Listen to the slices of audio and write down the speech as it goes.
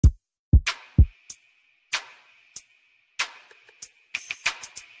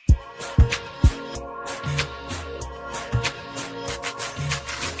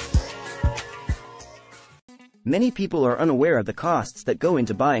Many people are unaware of the costs that go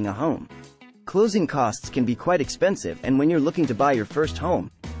into buying a home. Closing costs can be quite expensive, and when you're looking to buy your first home,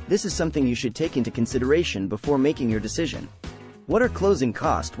 this is something you should take into consideration before making your decision. What are closing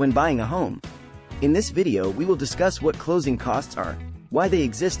costs when buying a home? In this video, we will discuss what closing costs are, why they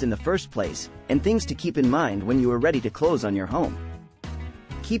exist in the first place, and things to keep in mind when you are ready to close on your home.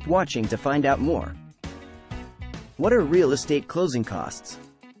 Keep watching to find out more. What are real estate closing costs?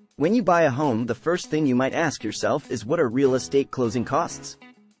 When you buy a home, the first thing you might ask yourself is, what are real estate closing costs?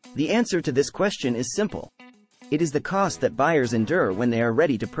 The answer to this question is simple. It is the cost that buyers endure when they are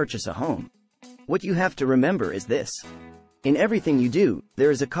ready to purchase a home. What you have to remember is this. In everything you do, there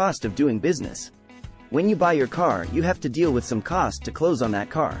is a cost of doing business. When you buy your car, you have to deal with some cost to close on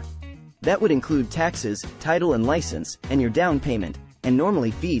that car. That would include taxes, title and license, and your down payment, and normally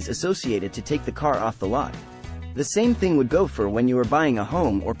fees associated to take the car off the lot. The same thing would go for when you are buying a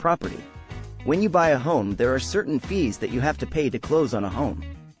home or property. When you buy a home, there are certain fees that you have to pay to close on a home.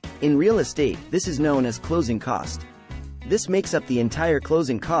 In real estate, this is known as closing cost. This makes up the entire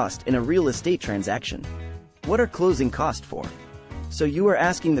closing cost in a real estate transaction. What are closing costs for? So you are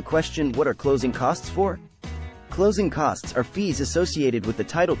asking the question, what are closing costs for? Closing costs are fees associated with the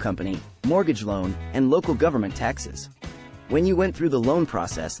title company, mortgage loan, and local government taxes. When you went through the loan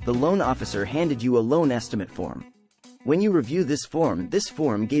process, the loan officer handed you a loan estimate form. When you review this form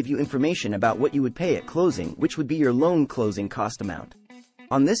gave you information about what you would pay at closing, which would be your loan closing cost amount.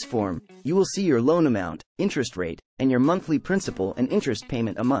 On this form, you will see your loan amount, interest rate, and your monthly principal and interest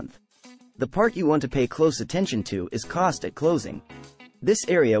payment a month. The part you want to pay close attention to is cost at closing. This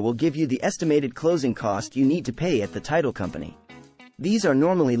area will give you the estimated closing cost you need to pay at the title company. These are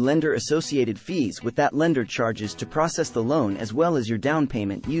normally lender-associated fees with that lender charges to process the loan, as well as your down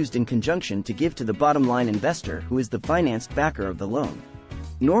payment used in conjunction to give to the bottom-line investor who is the financed backer of the loan.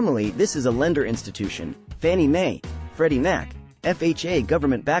 Normally, this is a lender institution, Fannie Mae, Freddie Mac, FHA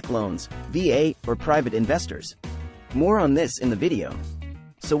government-backed loans, VA, or private investors. More on this in the video.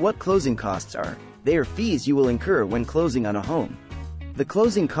 So what closing costs are? They are fees you will incur when closing on a home. The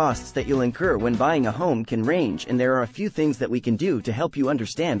closing costs that you'll incur when buying a home can range, and there are a few things that we can do to help you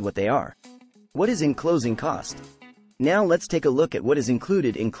understand what they are. What is in closing cost? Now let's take a look at what is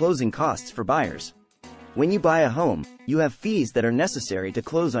included in closing costs for buyers. When you buy a home, you have fees that are necessary to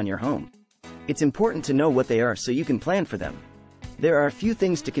close on your home. It's important to know what they are so you can plan for them. There are a few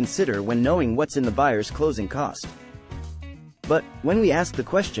things to consider when knowing what's in the buyer's closing cost. But when we ask the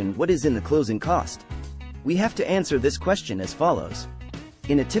question, what is in the closing cost? We have to answer this question as follows.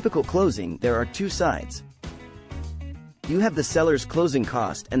 In a typical closing, there are two sides. You have the seller's closing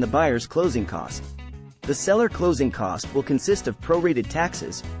cost and the buyer's closing cost. The seller closing cost will consist of prorated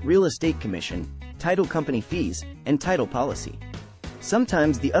taxes, real estate commission, title company fees, and title policy.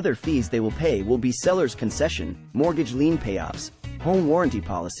 Sometimes the other fees they will pay will be seller's concession, mortgage lien payoffs, home warranty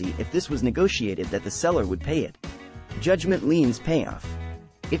policy if this was negotiated that the seller would pay it, judgment liens payoff,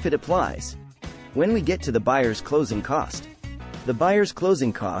 if it applies. When we get to the buyer's closing cost, the buyer's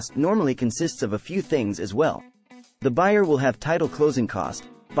closing cost normally consists of a few things as well. The buyer will have title closing cost,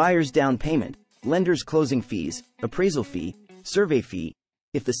 buyer's down payment, lender's closing fees, appraisal fee, survey fee,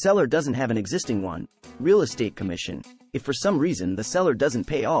 if the seller doesn't have an existing one, real estate commission, if for some reason the seller doesn't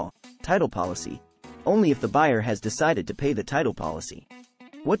pay all, title policy, only if the buyer has decided to pay the title policy.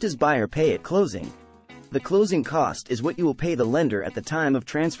 What does buyer pay at closing? The closing cost is what you will pay the lender at the time of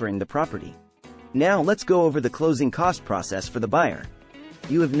transferring the property. Now let's go over the closing cost process for the buyer.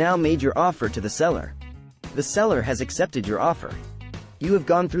 You have now made your offer to the seller. The seller has accepted your offer. You have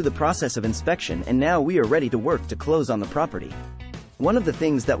gone through the process of inspection, and now we are ready to work to close on the property. One of the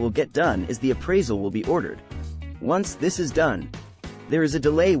things that will get done is the appraisal will be ordered. Once this is done, there is a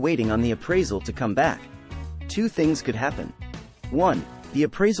delay waiting on the appraisal to come back. Two things could happen. 1. The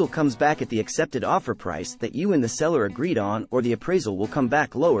appraisal comes back at the accepted offer price that you and the seller agreed on, or the appraisal will come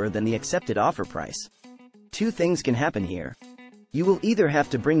back lower than the accepted offer price. Two things can happen here. You will either have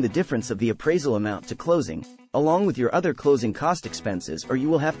to bring the difference of the appraisal amount to closing, along with your other closing cost expenses, or you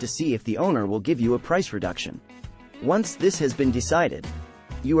will have to see if the owner will give you a price reduction. Once this has been decided,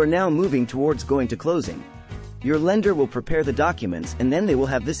 you are now moving towards going to closing. Your lender will prepare the documents, and then they will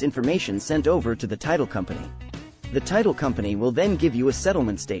have this information sent over to the title company. The title company will then give you a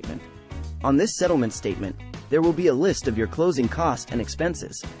settlement statement. On this settlement statement, there will be a list of your closing costs and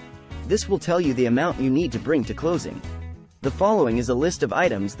expenses. This will tell you the amount you need to bring to closing. The following is a list of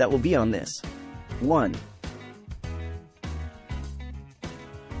items that will be on this. 1.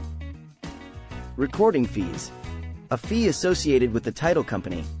 Recording fees. A fee associated with the title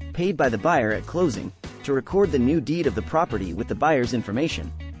company, paid by the buyer at closing, to record the new deed of the property with the buyer's information.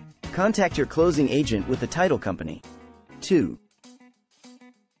 Contact your closing agent with the title company. 2.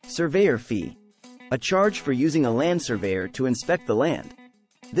 Surveyor fee. A charge for using a land surveyor to inspect the land.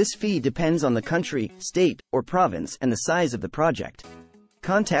 This fee depends on the country, state, or province and the size of the project.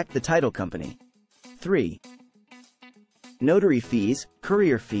 Contact the title company. 3. Notary fees,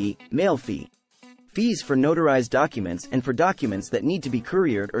 courier fee, mail fee. Fees for notarized documents and for documents that need to be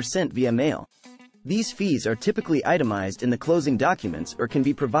couriered or sent via mail. These fees are typically itemized in the closing documents or can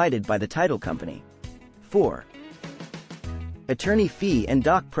be provided by the title company. 4. Attorney fee and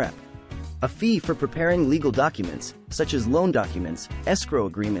doc prep. A fee for preparing legal documents, such as loan documents, escrow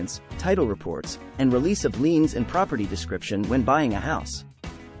agreements, title reports, and release of liens and property description when buying a house.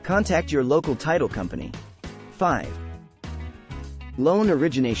 Contact your local title company. 5. Loan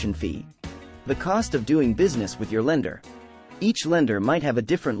origination fee. The cost of doing business with your lender. Each lender might have a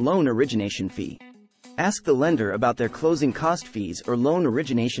different loan origination fee. Ask the lender about their closing cost fees or loan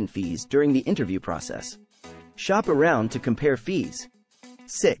origination fees during the interview process. Shop around to compare fees.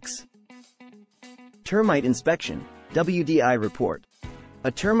 6. Termite inspection, WDI report.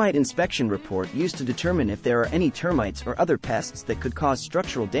 A termite inspection report used to determine if there are any termites or other pests that could cause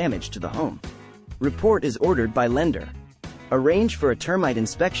structural damage to the home. Report is ordered by lender. Arrange for a termite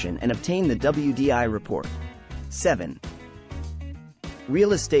inspection and obtain the WDI report. 7.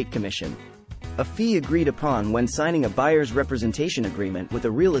 Real estate commission. A fee agreed upon when signing a buyer's representation agreement with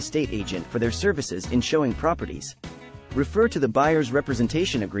a real estate agent for their services in showing properties. Refer to the buyer's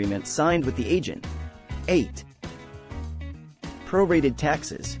representation agreement signed with the agent. 8. Prorated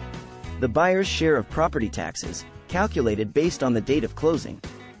taxes. The buyer's share of property taxes, calculated based on the date of closing.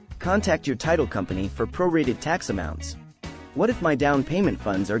 Contact your title company for prorated tax amounts. What if my down payment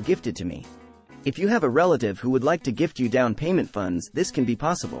funds are gifted to me? If you have a relative who would like to gift you down payment funds, this can be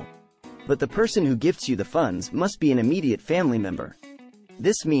possible. But the person who gifts you the funds must be an immediate family member.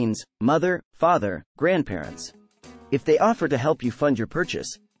 This means mother, father, grandparents. If they offer to help you fund your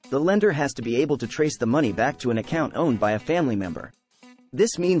purchase, the lender has to be able to trace the money back to an account owned by a family member.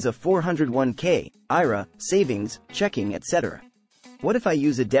 This means a 401k, IRA, savings, checking, etc. What if I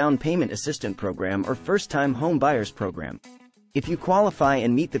use a down payment assistant program or first-time home buyers program? If you qualify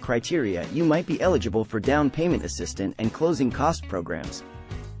and meet the criteria, you might be eligible for down payment assistant and closing cost programs.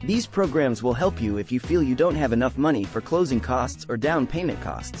 These programs will help you if you feel you don't have enough money for closing costs or down payment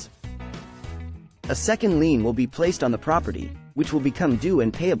costs. A second lien will be placed on the property, which will become due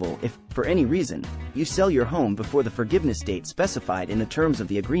and payable if, for any reason, you sell your home before the forgiveness date specified in the terms of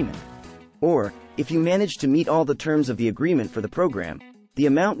the agreement. Or, if you manage to meet all the terms of the agreement for the program, the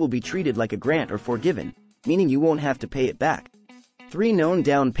amount will be treated like a grant or forgiven, meaning you won't have to pay it back. 3 known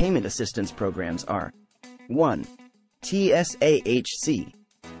down payment assistance programs are 1. TSAHC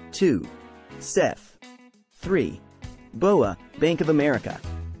 2. SEF 3. BOA, Bank of America.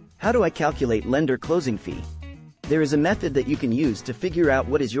 How do I calculate lender closing fee? There is a method that you can use to figure out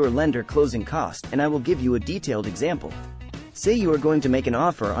what is your lender closing cost, and I will give you a detailed example. Say you are going to make an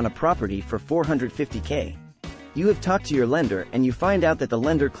offer on a property for $450K. You have talked to your lender and you find out that the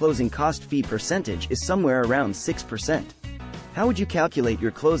lender closing cost fee percentage is somewhere around 6%. How would you calculate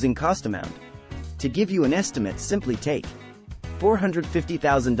your closing cost amount? To give you an estimate, simply take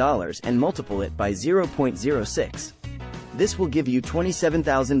 $450,000 and multiply it by 0.06. This will give you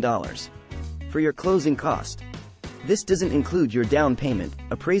 $27,000 for your closing cost. This doesn't include your down payment,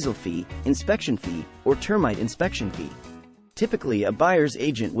 appraisal fee, inspection fee, or termite inspection fee. Typically, a buyer's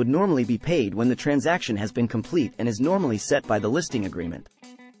agent would normally be paid when the transaction has been complete and is normally set by the listing agreement.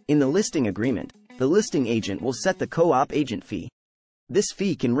 In the listing agreement, the listing agent will set the co-op agent fee. This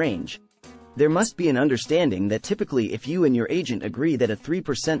fee can range. There must be an understanding that typically if you and your agent agree that a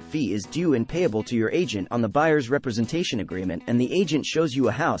 3% fee is due and payable to your agent on the buyer's representation agreement and the agent shows you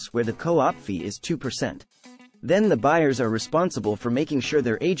a house where the co-op fee is 2%, then the buyers are responsible for making sure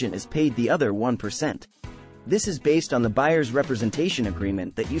their agent is paid the other 1%. This is based on the buyer's representation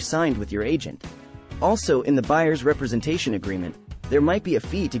agreement that you signed with your agent. Also, in the buyer's representation agreement, there might be a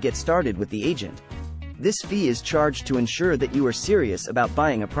fee to get started with the agent. This fee is charged to ensure that you are serious about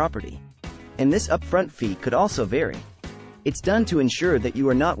buying a property. And this upfront fee could also vary. It's done to ensure that you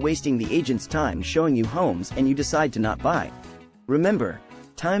are not wasting the agent's time showing you homes and you decide to not buy. Remember,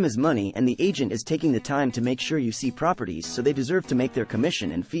 time is money and the agent is taking the time to make sure you see properties, so they deserve to make their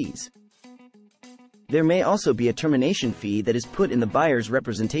commission and fees. There may also be a termination fee that is put in the buyer's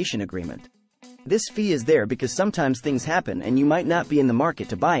representation agreement. This fee is there because sometimes things happen and you might not be in the market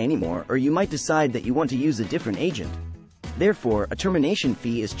to buy anymore, or you might decide that you want to use a different agent. Therefore, a termination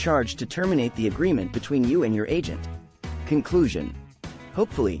fee is charged to terminate the agreement between you and your agent. Conclusion.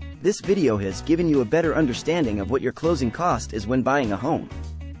 Hopefully, this video has given you a better understanding of what your closing cost is when buying a home.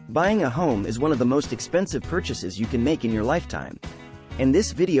 Buying a home is one of the most expensive purchases you can make in your lifetime. And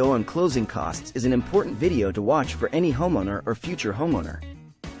this video on closing costs is an important video to watch for any homeowner or future homeowner.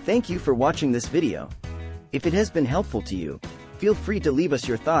 Thank you for watching this video. If it has been helpful to you, feel free to leave us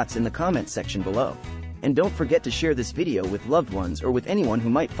your thoughts in the comments section below. And don't forget to share this video with loved ones or with anyone who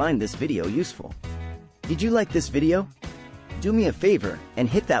might find this video useful. Did you like this video? Do me a favor and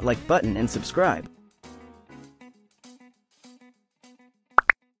hit that like button and subscribe.